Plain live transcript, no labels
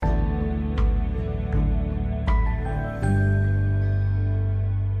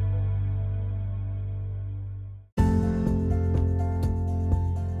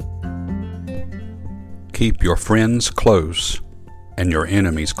Keep your friends close and your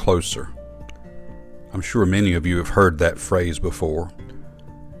enemies closer. I'm sure many of you have heard that phrase before,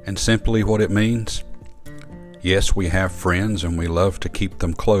 and simply what it means: yes, we have friends and we love to keep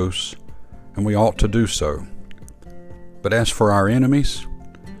them close, and we ought to do so. But as for our enemies,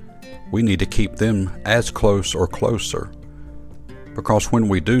 we need to keep them as close or closer, because when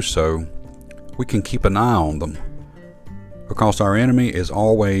we do so, we can keep an eye on them, because our enemy is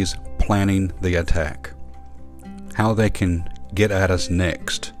always planning the attack, how they can get at us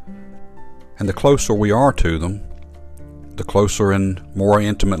next. And the closer we are to them, the closer and more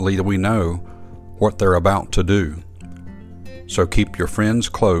intimately we know what they're about to do. So keep your friends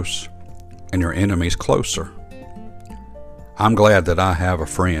close and your enemies closer. I'm glad that I have a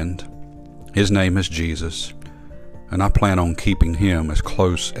friend. His name is Jesus, and I plan on keeping him as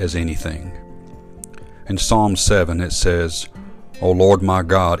close as anything. In Psalm 7 it says, "O Lord my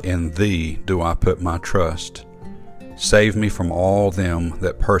God, in thee do I put my trust. Save me from all them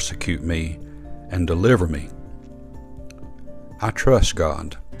that persecute me, and deliver me." I trust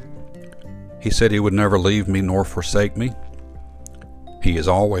God. He said he would never leave me nor forsake me. He is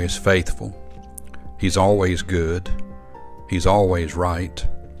always faithful. He's always good. He's always right.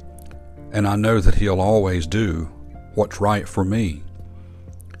 And I know that he'll always do what's right for me.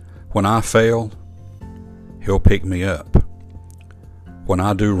 When I fail, he'll pick me up. When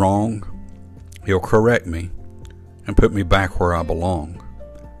I do wrong, he'll correct me and put me back where I belong.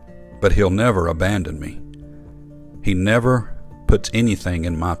 But he'll never abandon me. He never puts anything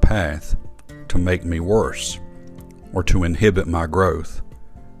in my path to make me worse or to inhibit my growth.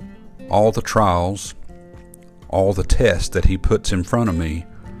 All the trials, all the tests that he puts in front of me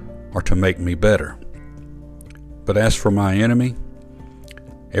are to make me better. But as for my enemy,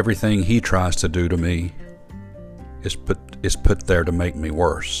 everything he tries to do to me is put there to make me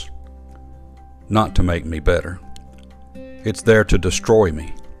worse, not to make me better. It's there to destroy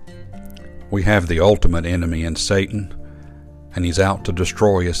me. We have the ultimate enemy in Satan, and he's out to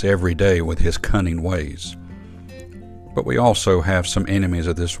destroy us every day with his cunning ways. But we also have some enemies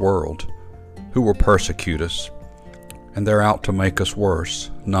of this world who will persecute us, and they're out to make us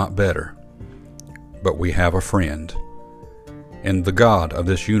worse, not better. But we have a friend. In the God of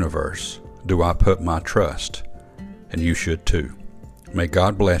this universe do I put my trust, and you should too. May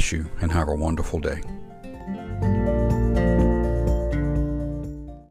God bless you and have a wonderful day.